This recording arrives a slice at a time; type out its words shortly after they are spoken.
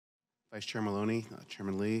Vice Chair Maloney,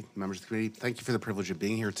 Chairman Lee, members of the committee, thank you for the privilege of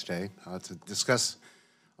being here today to discuss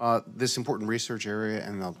this important research area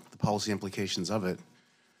and the policy implications of it.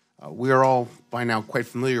 We are all by now quite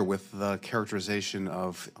familiar with the characterization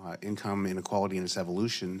of income inequality and its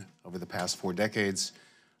evolution over the past 4 decades,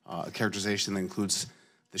 a characterization that includes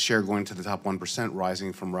the share going to the top 1%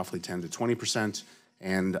 rising from roughly 10 to 20%,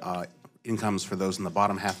 and incomes for those in the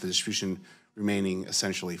bottom half of the distribution remaining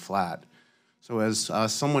essentially flat. So as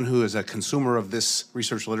someone who is a consumer of this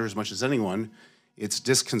research literature as much as anyone, it's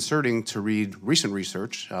disconcerting to read recent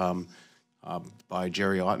research by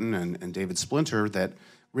Jerry Otten and David Splinter that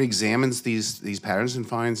re-examines these patterns and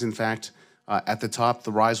finds, in fact, at the top,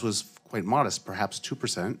 the rise was quite modest, perhaps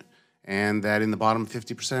 2%, and that in the bottom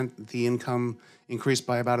 50%, the income increased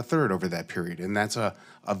by about 1/3 over that period. And that's a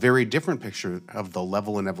very different picture of the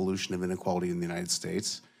level and evolution of inequality in the United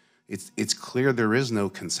States. It's clear there is no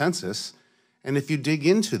consensus. And if you dig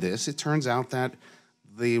into this, it turns out that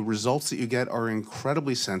the results that you get are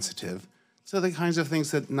incredibly sensitive to the kinds of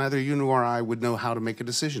things that neither you nor I would know how to make a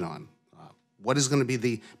decision on. What is going to be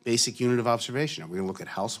the basic unit of observation? Are we going to look at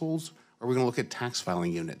households, or are we going to look at tax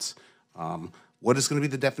filing units? What is going to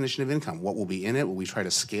be the definition of income? What will be in it? Will we try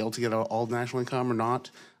to scale to get all national income or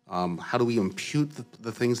not? How do we impute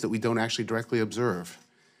the things that we don't actually directly observe?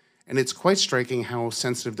 And it's quite striking how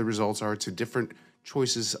sensitive the results are to different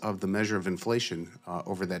choices of the measure of inflation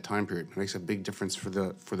over that time period. It makes a big difference for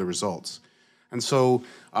the results. And so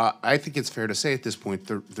I think it's fair to say at this point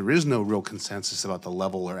there is no real consensus about the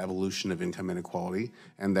level or evolution of income inequality,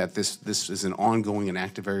 and that this is an ongoing and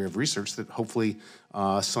active area of research that hopefully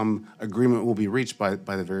some agreement will be reached by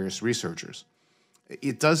the various researchers.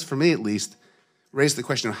 It does, for me at least, raise the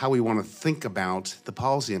question of how we want to think about the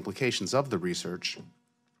policy implications of the research.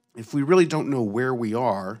 If we really don't know where we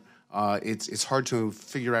are, it's hard to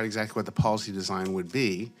figure out exactly what the policy design would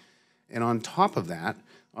be. And on top of that,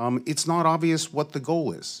 it's not obvious what the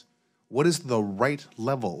goal is. What is the right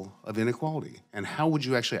level of inequality? And how would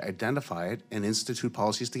you actually identify it and institute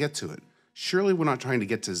policies to get to it? Surely we're not trying to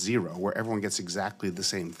get to zero, where everyone gets exactly the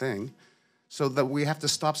same thing. So that we have to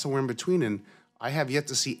stop somewhere in between. And I have yet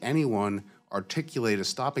to see anyone articulate a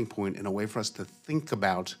stopping point in a way for us to think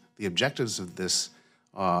about the objectives of this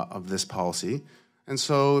policy. And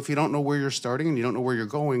so if you don't know where you're starting and you don't know where you're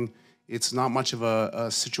going, it's not much of a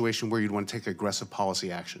situation where you'd want to take aggressive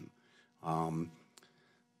policy action.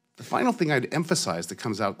 The final thing I'd emphasize that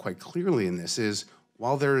comes out quite clearly in this is,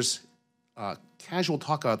 while there's casual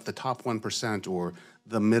talk about the top 1% or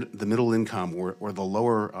the middle income or the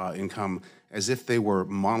lower income as if they were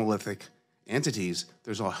monolithic entities,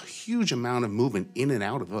 there's a huge amount of movement in and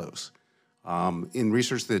out of those. In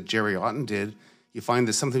research that Jerry Otten did, you find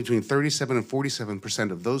that something between 37 and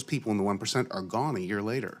 47% of those people in the 1% are gone a year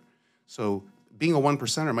later. So being a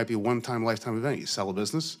 1%er might be a one-time lifetime event. You sell a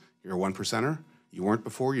business, you're a 1%er, you weren't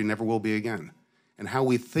before, you never will be again. And how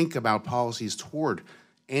we think about policies toward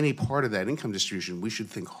any part of that income distribution, we should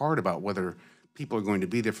think hard about whether people are going to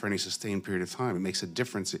be there for any sustained period of time. It makes a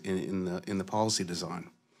difference in the policy design.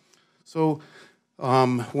 So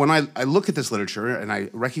when I look at this literature and I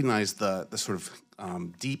recognize the sort of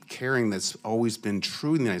deep caring that's always been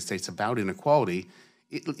true in the United States about inequality,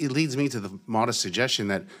 it leads me to the modest suggestion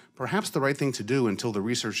that perhaps the right thing to do until the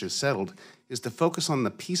research is settled is to focus on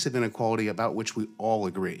the piece of inequality about which we all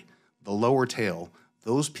agree, the lower tail,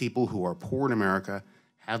 those people who are poor in America,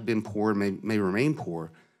 have been poor, may remain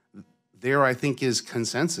poor. There, I think, is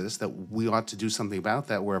consensus that we ought to do something about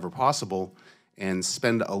that wherever possible, and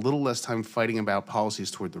spend a little less time fighting about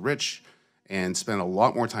policies toward the rich, and spend a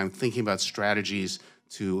lot more time thinking about strategies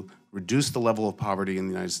to reduce the level of poverty in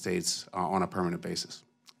the United States on a permanent basis.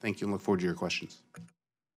 Thank you, and look forward to your questions.